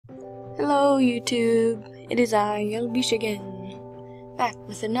Hello YouTube, it is I, Elbish again, back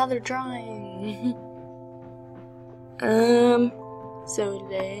with another drawing. So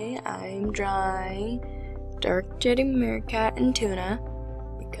today I'm drawing dark Djm and Tuna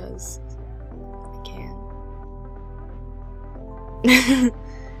because I can.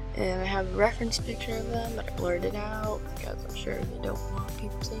 And I have a reference picture of them, but I blurred it out because I'm sure they don't want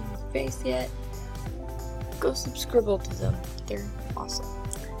people seeing his face yet. Go subscribe to them, they're awesome.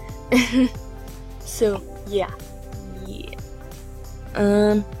 So yeah.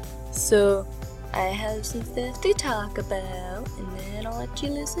 So I have some stuff to talk about, and then I'll let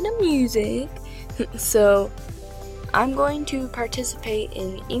you listen to music. So I'm going to participate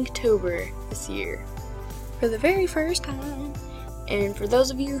in Inktober this year for the very first time. And for those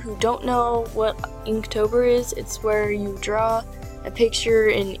of you who don't know what Inktober is, it's where you draw a picture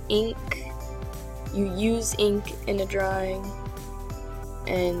in ink. You use ink in a drawing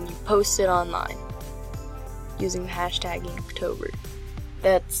and you post it online using the hashtag Inktober.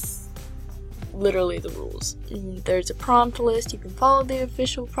 That's literally the rules. And there's a prompt list. You can follow the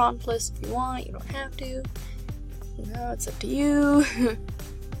official prompt list if you want. You don't have to. No, it's up to you.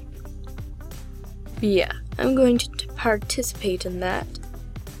 But yeah, I'm going to participate in that.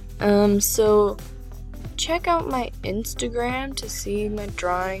 So check out my Instagram to see my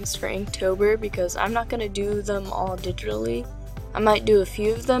drawings for Inktober, because I'm not going to do them all digitally. I might do a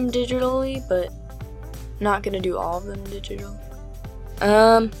few of them digitally, but not going to do all of them digital.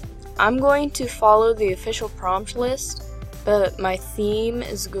 I'm going to follow the official prompt list, but my theme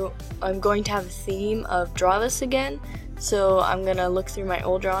is I'm going to have a theme of draw this again. So I'm going to look through my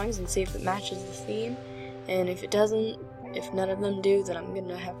old drawings and see if it matches the theme. And if it doesn't, if none of them do, then I'm going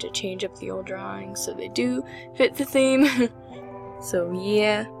to have to change up the old drawings so they do fit the theme. So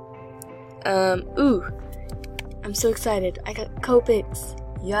yeah. Ooh. I'm so excited. I got Copics.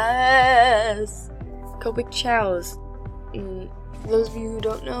 Yes! Copic chows. For those of you who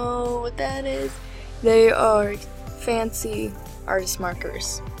don't know what that is, they are fancy artist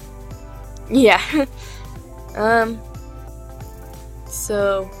markers. Yeah.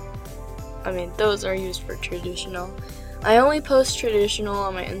 So, I mean, those are used for traditional. I only post traditional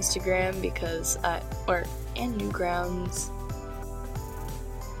on my Instagram because and Newgrounds.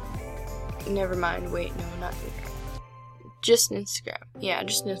 Never mind, wait, no, not Newgrounds. Just Instagram. Yeah,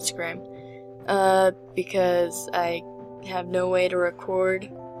 just Instagram. Because I have no way to record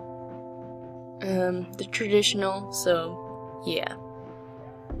the traditional, so yeah.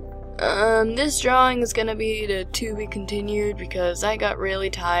 This drawing is gonna be to be continued because I got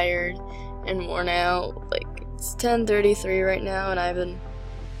really tired and worn out. Like, it's 10:33 right now, and I've been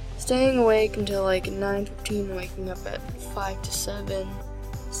staying awake until like 9:15, waking up at 5 to 7.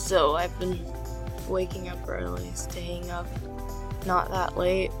 So I've been waking up early, staying up not that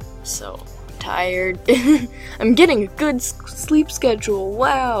late, so I'm tired. I'm getting a good sleep schedule,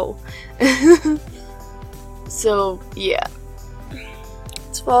 wow. So yeah,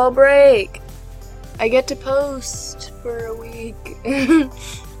 it's fall break. I get to post for a week. There's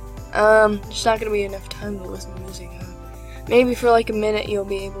not gonna be enough time to listen to music. Maybe for like a minute you'll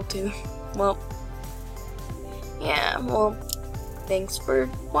be able to. Well, yeah, well, thanks for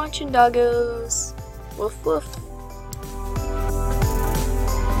watching, doggos. Woof woof.